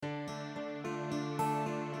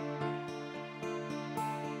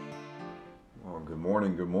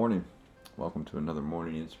morning. Good morning. Welcome to another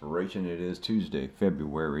morning inspiration. It is Tuesday,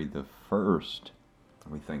 February the 1st.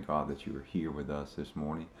 We thank God that you are here with us this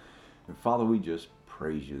morning. And Father, we just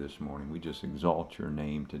praise you this morning. We just exalt your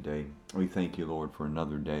name today. We thank you, Lord, for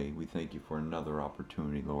another day. We thank you for another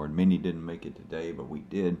opportunity, Lord. Many didn't make it today, but we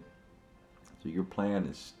did. So your plan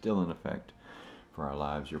is still in effect for our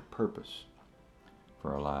lives. Your purpose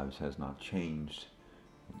for our lives has not changed.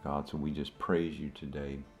 God, so we just praise you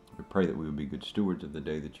today. We pray that we would be good stewards of the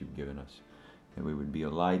day that you've given us, that we would be a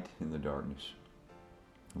light in the darkness,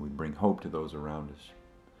 and we'd bring hope to those around us.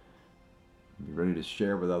 Be ready to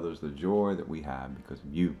share with others the joy that we have because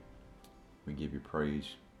of you. We give you praise,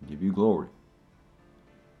 we give you glory.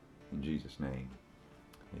 In Jesus' name,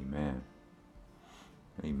 amen.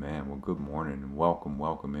 Amen. Well, good morning and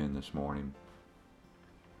welcome in this morning.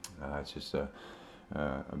 It's just a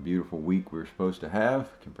beautiful week we're supposed to have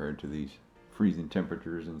compared to these freezing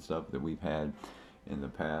temperatures and stuff that we've had in the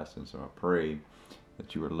past. And so I pray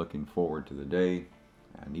that you are looking forward to the day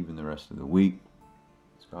and even the rest of the week,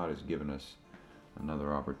 as God has given us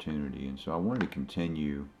another opportunity. And so I wanted to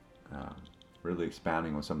continue really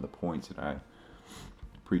expounding on some of the points that I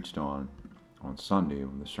preached on Sunday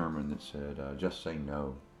in the sermon that said, just say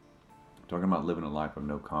no. Talking about living a life of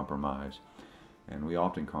no compromise. And we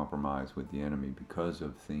often compromise with the enemy because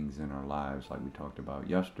of things in our lives, like we talked about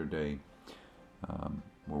yesterday,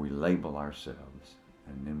 where we label ourselves,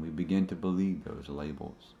 and then we begin to believe those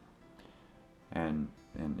labels. And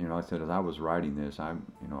you know, I said as I was writing this, I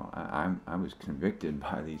was convicted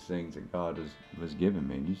by these things that God was giving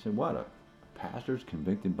me. And you said, what, a pastor's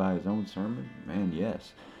convicted by his own sermon? Man,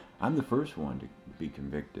 yes. I'm the first one to be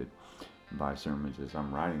convicted by sermons as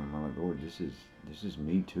I'm writing them. I'm like, Lord, this is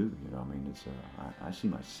me too. You know, I mean, it's I see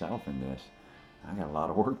myself in this. I got a lot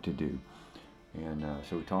of work to do. And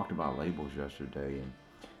so we talked about labels yesterday, and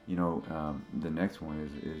you know, the next one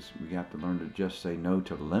is we have to learn to just say no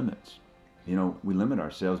to limits. You know, we limit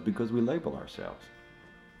ourselves because we label ourselves,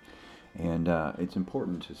 and it's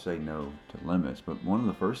important to say no to limits. But one of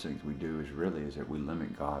the first things we do is that we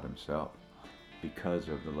limit God Himself because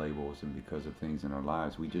of the labels and because of things in our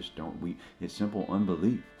lives. We just don't. It's simple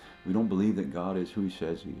unbelief. We don't believe that God is who He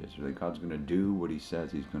says He is, or that God's going to do what He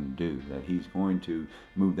says He's going to do, that He's going to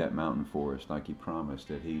move that mountain for us like He promised,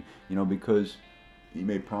 that He, you know, because He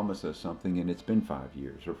may promise us something and it's been 5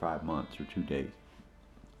 years or 5 months or 2 days.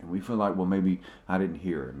 And we feel like, well, maybe I didn't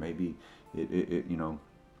hear it. Maybe it you know,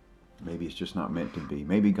 maybe it's just not meant to be.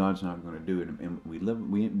 Maybe God's not going to do it. And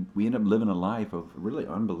we end up living a life of really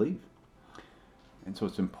unbelief. And so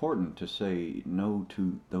it's important to say no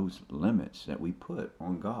to those limits that we put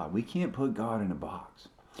on God. We can't put God in a box.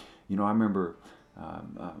 You know, I remember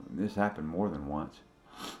this happened more than once,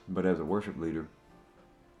 but as a worship leader,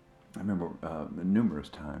 I remember numerous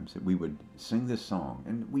times that we would sing this song,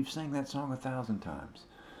 and we've sang that song 1,000 times.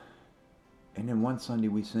 And then one Sunday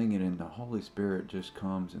we sing it, and the Holy Spirit just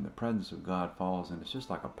comes, and the presence of God falls, and it's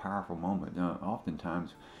just like a powerful moment.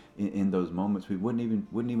 Oftentimes, in those moments, we wouldn't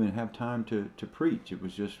even have time to preach. It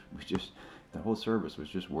was just the whole service was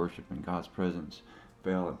just worship, and God's presence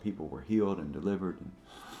fell, and people were healed and delivered and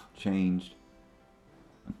changed.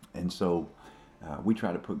 And so we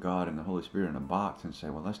try to put God and the Holy Spirit in a box and say,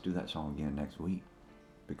 well, let's do that song again next week,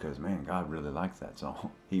 because man, God really likes that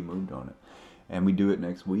song. He moved on it, and we do it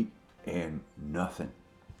next week, and nothing.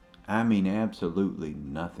 I mean, absolutely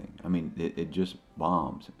nothing. I mean, it just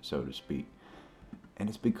bombs, so to speak. And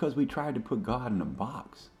it's because we tried to put God in a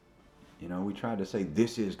box. You know, we tried to say,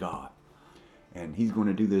 this is God, and He's going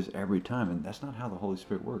to do this every time. And that's not how the Holy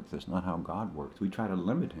Spirit works. That's not how God works. We try to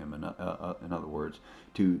limit Him, in other words,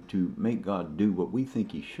 to make God do what we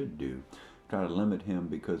think He should do. Try to limit Him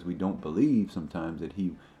because we don't believe sometimes that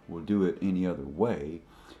He will do it any other way.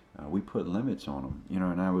 We put limits on Him. You know,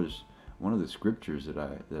 and one of the scriptures that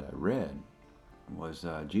I read was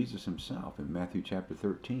Jesus Himself in Matthew chapter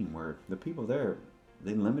 13, where the people there,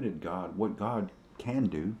 they limited God, what God can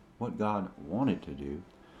do, what God wanted to do,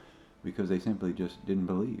 because they simply just didn't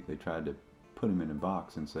believe. They tried to put Him in a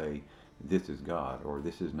box and say, this is God, or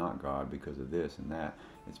this is not God because of this and that.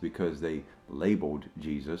 It's because they labeled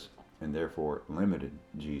Jesus and therefore limited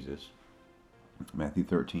Jesus. Matthew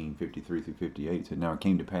 13, 53 through 58 said, now it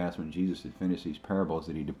came to pass when Jesus had finished these parables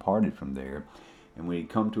that He departed from there. And when He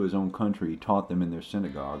come to His own country, He taught them in their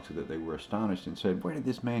synagogue, so that they were astonished and said, where did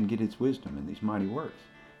this man get his wisdom and these mighty works?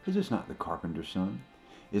 Is this not the carpenter's son?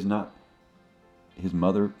 Is not his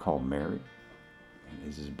mother called Mary? And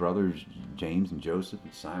is his brothers James and Joseph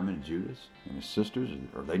and Simon and Judas and his sisters?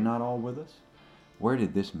 Are they not all with us? Where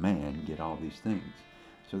did this man get all these things?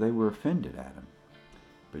 So they were offended at Him.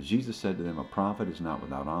 But Jesus said to them, a prophet is not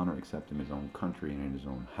without honor except in his own country and in his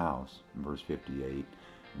own house. In verse 58,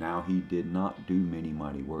 now he did not do many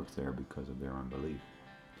mighty works there because of their unbelief.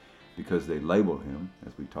 Because they labeled him,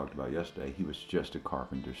 as we talked about yesterday, he was just a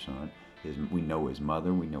carpenter's son. We know his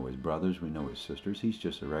mother, we know his brothers, we know his sisters. He's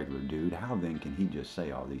just a regular dude. How then can he just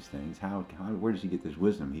say all these things? Where does he get this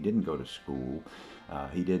wisdom? He didn't go to school.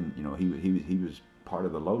 He didn't, he was part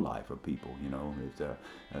of the low life of people.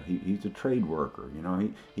 He's a trade worker.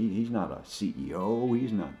 He's not a CEO.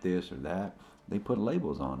 He's not this or that. They put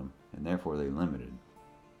labels on him, and therefore they limited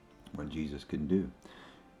what Jesus can do.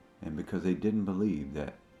 And because they didn't believe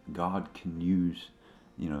that God can use,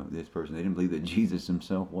 this person. They didn't believe that Jesus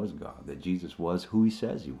himself was God, that Jesus was who he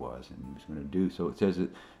says he was and he was going to do. So it says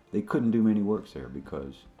that they couldn't do many works there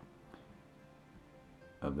because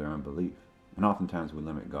of their unbelief. And oftentimes we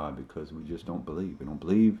limit God because we just don't believe. We don't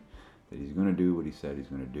believe that he's going to do what he said he's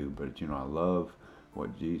going to do. But, I love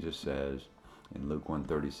what Jesus says in Luke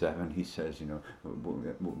 1:37. He says,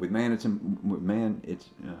 with man it's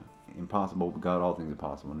impossible. With God, all things are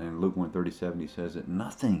possible. And then in Luke 1:37, he says that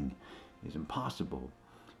nothing is impossible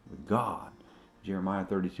with God. Jeremiah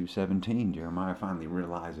 32:17. Jeremiah finally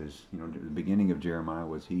realizes, the beginning of Jeremiah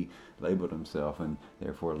was he labeled himself and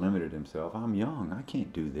therefore limited himself. I'm young. I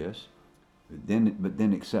can't do this. But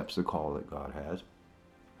then accepts the call that God has.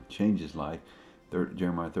 Changes his life.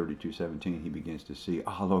 Jeremiah 32:17, he begins to see,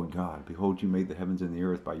 Lord God, behold, you made the heavens and the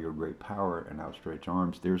earth by your great power and outstretched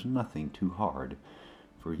arms. There's nothing too hard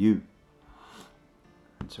for you.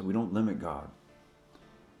 And so we don't limit God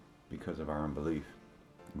because of our unbelief.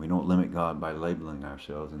 We don't limit God by labeling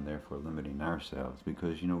ourselves and therefore limiting ourselves,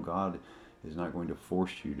 because God is not going to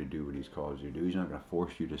force you to do what he's called you to do. He's not going to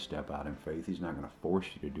force you to step out in faith. He's not going to force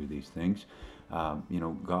you to do these things.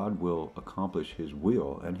 God will accomplish his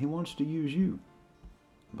will, and he wants to use you.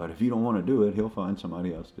 But if you don't want to do it, he'll find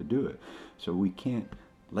somebody else to do it. So we can't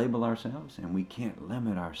label ourselves and we can't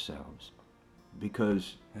limit ourselves.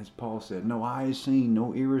 Because, as Paul said, no eye is seen,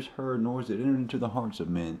 no ear is heard, nor is it entered into the hearts of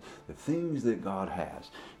men, the things that God has.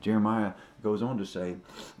 Jeremiah goes on to say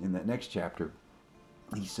in that next chapter,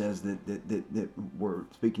 he says that we're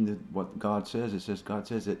speaking to what God says. It says, God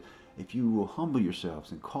says that if you will humble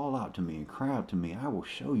yourselves and call out to me and cry out to me, I will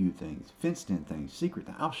show you things, fenced in things, secret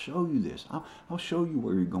things. I'll show you this. I'll show you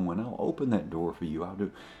where you're going. I'll open that door for you. I'll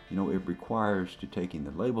do, it requires to taking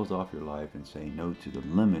the labels off your life and saying no to the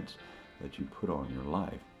limits that you put on your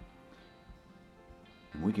life.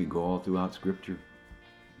 And we could go all throughout Scripture.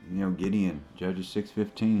 Gideon, Judges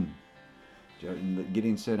 6:15.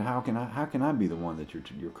 Gideon said, "How can I be the one that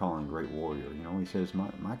you're calling great warrior?" He says,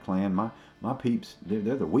 "My clan, my peeps,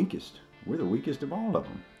 they're the weakest. We're the weakest of all of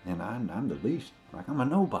them, and I'm the least. Like I'm a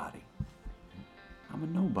nobody. I'm a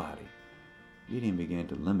nobody." Gideon began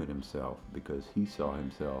to limit himself because he saw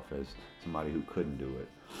himself as somebody who couldn't do it,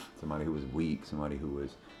 somebody who was weak, somebody who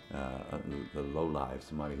was the low life,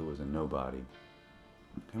 somebody who was a nobody.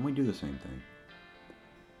 And we do the same thing.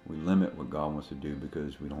 We limit what God wants to do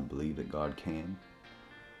because we don't believe that God can,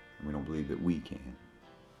 and we don't believe that we can.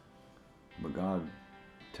 But God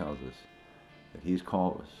tells us that he's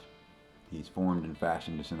called us. He's formed and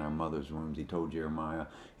fashioned us in our mother's wombs. He told Jeremiah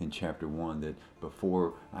in chapter 1 that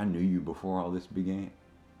I knew you before all this began.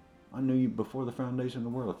 I knew you before the foundation of the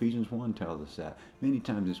world. Ephesians 1 tells us that. Many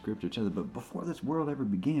times in Scripture it tells us, but before this world ever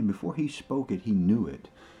began, before he spoke it, he knew it.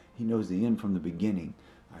 He knows the end from the beginning,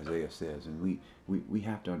 Isaiah says. And we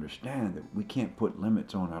have to understand that we can't put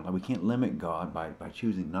limits on our life. We can't limit God by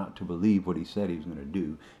choosing not to believe what he said he was going to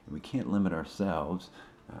do. And we can't limit ourselves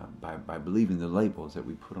by believing the labels that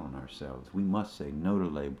we put on ourselves. We must say no to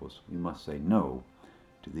labels. We must say no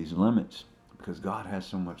to these limits because God has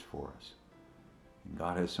so much for us. And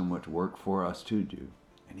God has so much work for us to do.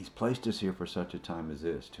 And he's placed us here for such a time as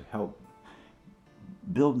this to help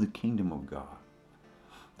build the kingdom of God,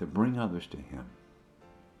 to bring others to him.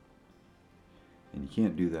 And you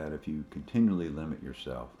can't do that if you continually limit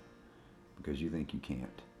yourself because you think you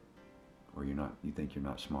can't, or you think you're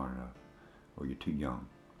not smart enough, or you're too young,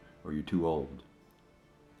 or you're too old,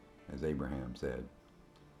 as Abraham said.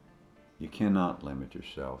 You cannot limit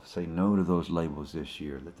yourself. Say no to those labels this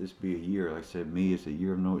year. Let this be a year, like I said, it's a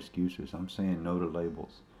year of no excuses. I'm saying no to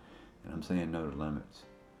labels, and I'm saying no to limits.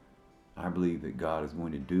 I believe that God is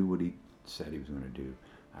going to do what he said he was going to do.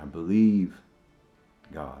 I believe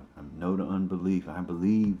God. I'm no to unbelief. I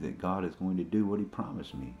believe that God is going to do what he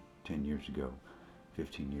promised me 10 years ago,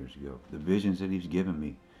 15 years ago. The visions that he's given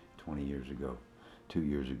me 20 years ago, 2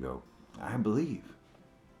 years ago. I believe.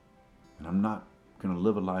 And I'm not going to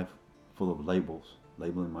live a life full of labels,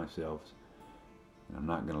 labeling myself. And I'm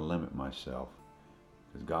not going to limit myself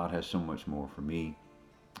because God has so much more for me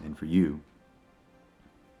and for you,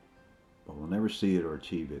 but we'll never see it or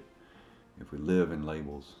achieve it if we live in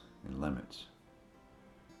labels and limits.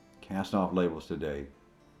 Cast off labels today.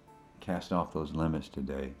 Cast off those limits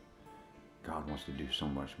today. God wants to do so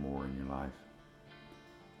much more in your life.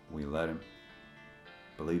 We let him.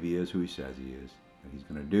 Believe he is who he says he is. That he's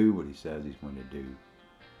going to do what he says he's going to do.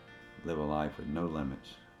 Live a life with no limits,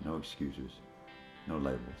 no excuses, no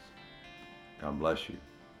labels. God bless you.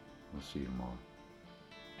 We'll see you tomorrow.